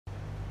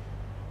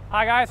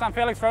Hi guys, I'm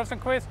Felix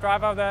Rosenqvist,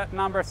 driver of the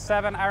number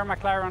 7 Air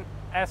McLaren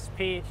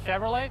SP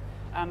Chevrolet,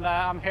 and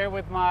I'm here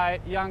with my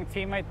young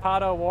teammate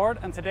Pato Ward,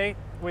 and today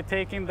we're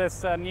taking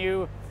this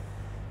new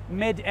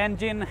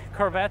mid-engine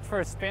Corvette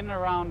for a spin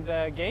around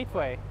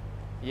Gateway.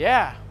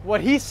 Yeah,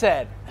 what he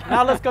said.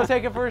 Now let's go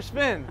take it for a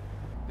spin.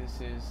 This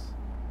is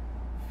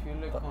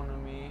fuel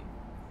economy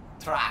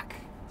track.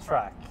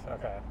 Track,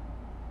 okay.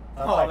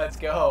 That's Oh, like, let's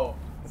go.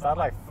 is that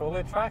like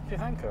fully track, you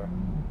think? Or?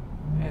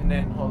 And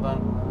then, hold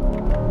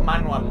on.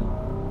 Manual.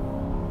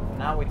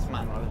 Now it's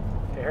manual.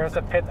 Okay, here's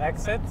the pit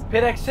exit.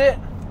 Pit exit.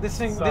 This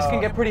can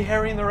get pretty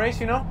hairy in the race,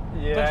 you know?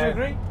 Yeah. Don't you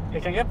agree?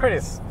 It can get pretty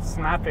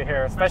snappy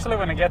here, especially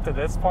when you get to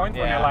this point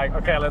when you're like,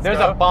 okay, let's There's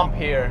go. a bump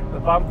here. The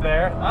bump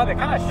there. Oh, they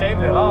kind of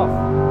shaved it off.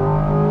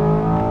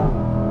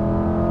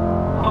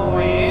 Oh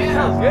yeah.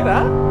 Sounds good,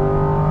 huh?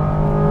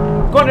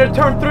 Going to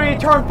turn 3,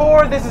 turn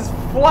 4. This is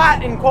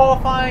flat in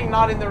qualifying,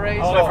 not in the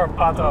race. Only for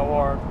Pato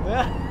Award.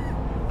 Yeah.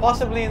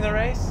 Possibly in the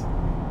race.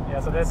 Yeah,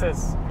 so this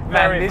is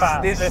very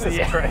fast. This is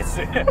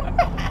crazy.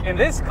 In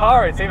this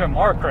car, it's even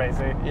more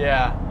crazy.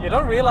 Yeah. You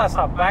don't realize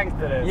how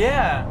banked it is.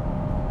 Yeah.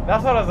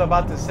 That's what I was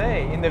about to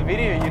say. In the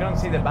video, you don't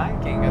see the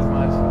banking as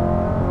much.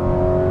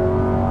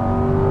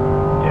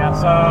 Yeah,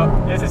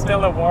 so this is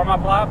still a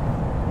warm-up lap.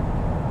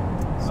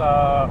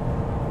 So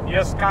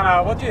just kind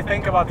of, what do you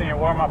think about in your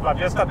warm-up lap?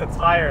 Just that the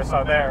tires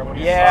are there when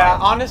you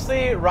start.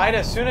 Honestly, right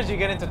as soon as you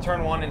get into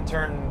turn 1 and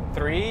turn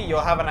 3, you'll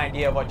have an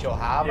idea of what you'll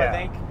have, I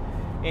think.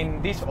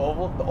 In this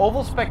oval, the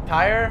oval spec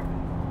tire,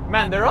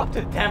 man, they're up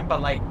to temp,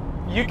 but like,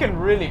 you can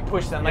really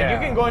push them. Like, you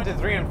can go into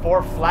 3 and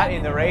 4 flat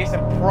in the race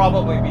and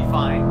probably be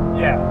fine.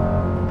 Yeah.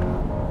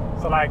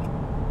 So like,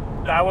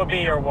 that would be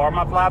your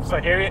warm-up lap. So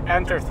here you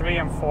enter 3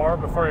 and 4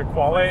 before your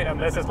quali, and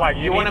this is like,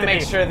 you want to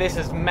make sure this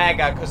is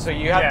mega, because so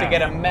you have to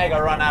get a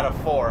mega run out of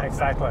 4.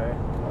 Exactly.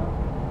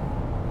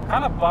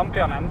 Kind of bumpy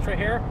on entry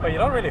here, but you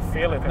don't really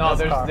feel it in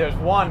this car. there's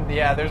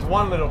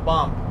one little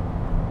bump,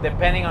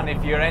 depending on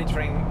if you're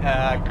entering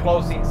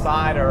close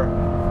inside or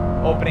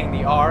opening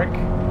the arc.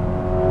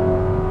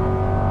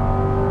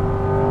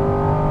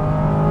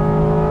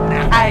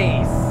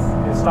 Nice!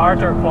 You start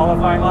your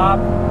qualifying lap,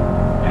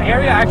 and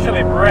here you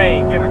actually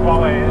brake in the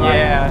quali.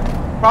 Yeah,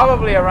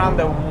 probably around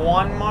the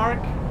 1 mark,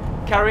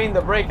 carrying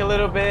the brake a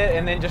little bit,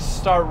 and then just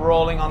start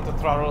rolling onto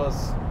throttle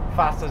as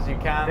fast as you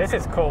can. This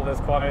is cool, this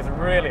quali. It's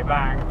really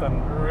banked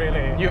and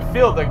really... You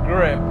feel the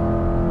grip.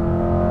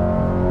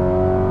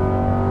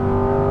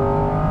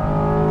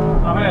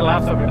 How many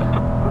laps have we done?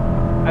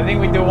 I think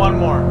we do 1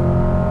 more.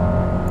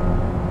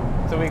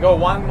 So we go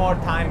 1 more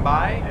time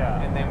by,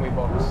 and then we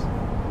box.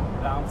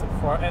 Down to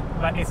 4.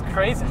 It's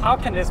crazy. How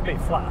can this be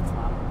flat,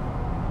 man?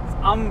 It's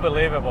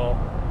unbelievable.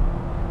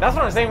 That's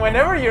what I'm saying.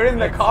 Whenever you're in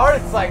the car,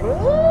 it's like, woo!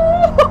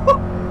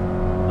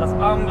 That's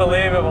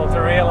unbelievable to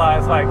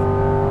realize, like...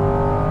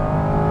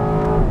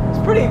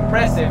 It's pretty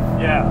impressive.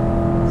 Yeah,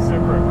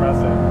 super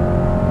impressive.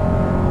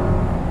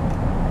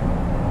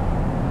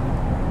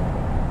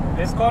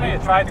 This corner you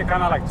try to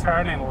kind of like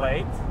turn in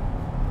late,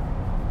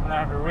 and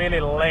then a really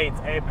late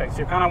apex.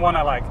 You kind of want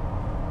to like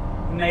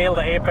nail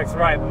the apex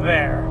right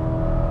there,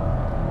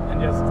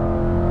 and just.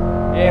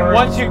 Yeah, and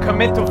once you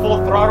commit to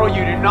full throttle,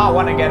 you do not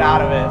want to get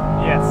out of it.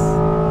 Yes,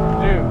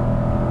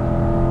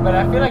 But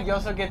I feel like you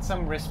also get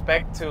some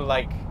respect to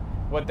like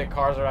what the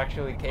cars are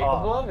actually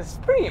capable of. It's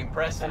pretty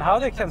impressive. And how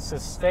they can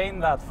sustain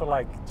that for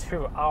like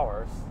 2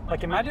 hours.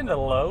 Like imagine the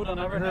load and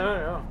everything.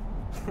 No.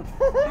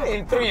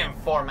 In 3 and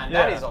 4, man,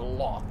 that is a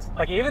lot.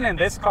 Like even in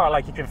this car,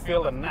 like you can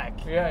feel the neck.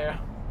 Yeah.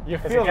 You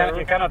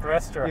cannot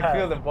rest your head.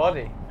 You feel the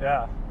body.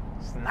 Yeah.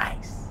 It's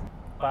nice.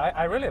 But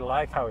I really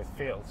like how it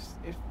feels.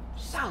 It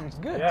sounds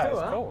good too, Yeah, it's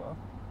huh? cool. Huh?